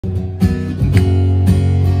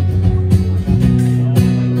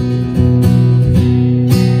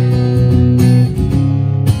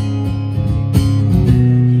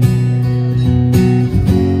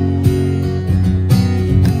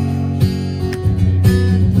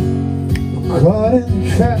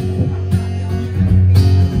trapped.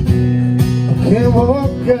 I can't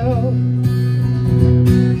walk out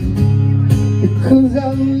because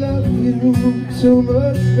I love you too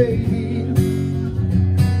much, baby.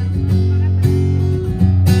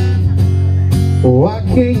 Why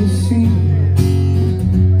can't you see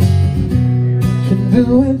what you're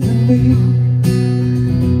doing to me?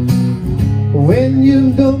 When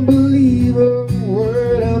you don't believe a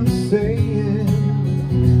word I'm saying,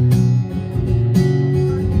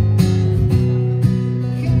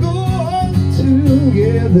 can go on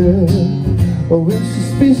together with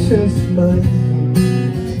suspicious minds,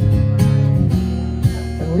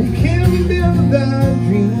 and we can build our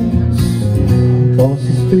dreams on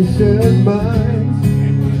suspicious minds.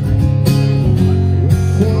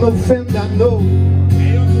 No friend I know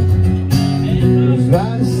was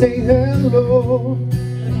about to say hello,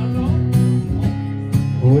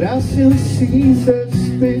 but I still see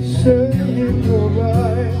suspicion in your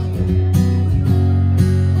eyes.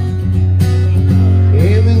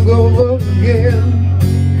 Aim and go up again,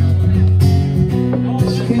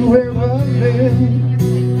 asking where I've been.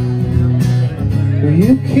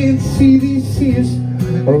 You can't see these tears,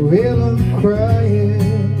 or well I'm crying.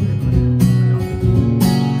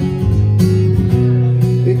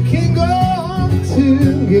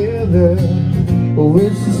 Together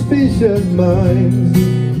with suspicious minds,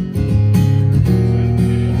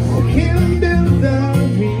 we can build our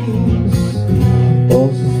dreams on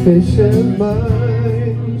suspicious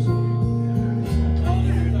minds.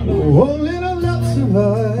 Won't let our love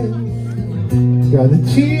survive. Got the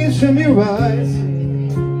tears from your eyes,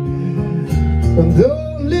 and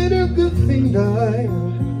don't let a good thing die.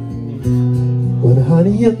 But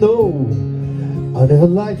honey, you know I'll never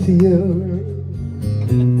lie to you.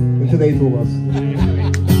 Today's for us.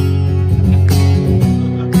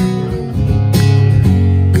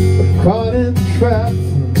 Caught and trapped,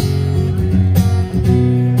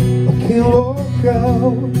 I can't walk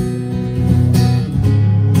out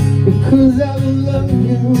because I love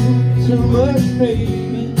you too much,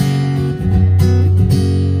 baby.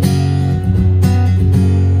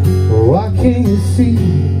 Why can't you see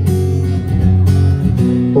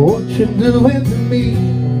what you're doing to me?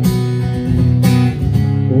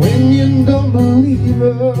 When you don't believe a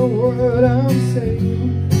word I'm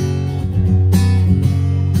saying,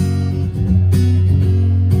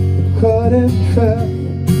 caught and trapped,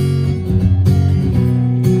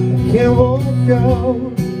 I can't walk out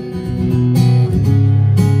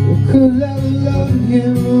because I love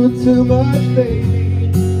you too much, baby.